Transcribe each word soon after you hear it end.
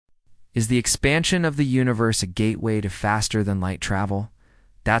Is the expansion of the universe a gateway to faster-than-light travel?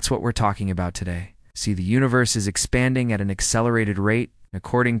 That's what we're talking about today. See, the universe is expanding at an accelerated rate.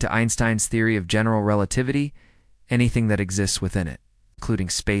 According to Einstein's theory of general relativity, anything that exists within it, including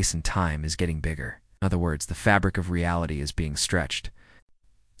space and time, is getting bigger. In other words, the fabric of reality is being stretched.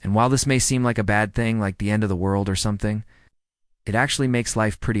 And while this may seem like a bad thing, like the end of the world or something, it actually makes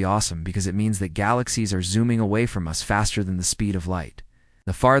life pretty awesome because it means that galaxies are zooming away from us faster than the speed of light.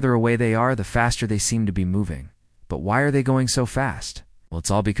 The farther away they are, the faster they seem to be moving. But why are they going so fast? Well,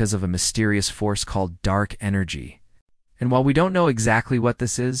 it's all because of a mysterious force called dark energy. And while we don't know exactly what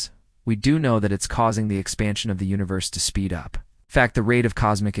this is, we do know that it's causing the expansion of the universe to speed up. In fact, the rate of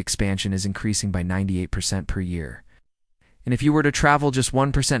cosmic expansion is increasing by 98% per year. And if you were to travel just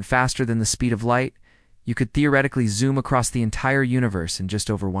 1% faster than the speed of light, you could theoretically zoom across the entire universe in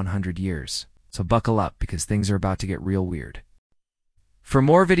just over 100 years. So buckle up, because things are about to get real weird. For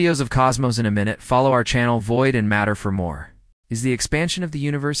more videos of Cosmos in a Minute, follow our channel Void and Matter for more. Is the expansion of the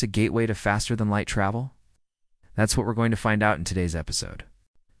universe a gateway to faster-than-light travel? That's what we're going to find out in today's episode.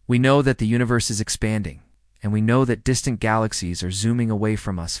 We know that the universe is expanding, and we know that distant galaxies are zooming away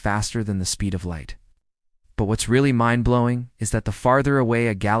from us faster than the speed of light. But what's really mind-blowing is that the farther away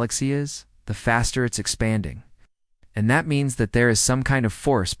a galaxy is, the faster it's expanding. And that means that there is some kind of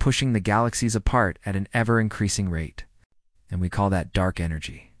force pushing the galaxies apart at an ever-increasing rate. And we call that dark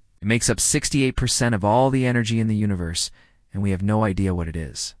energy. It makes up 68% of all the energy in the universe, and we have no idea what it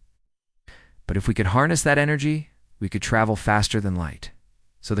is. But if we could harness that energy, we could travel faster than light.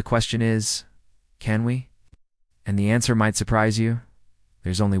 So the question is, can we? And the answer might surprise you.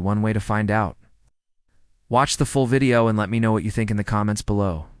 There's only one way to find out. Watch the full video and let me know what you think in the comments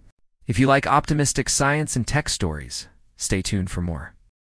below. If you like optimistic science and tech stories, stay tuned for more.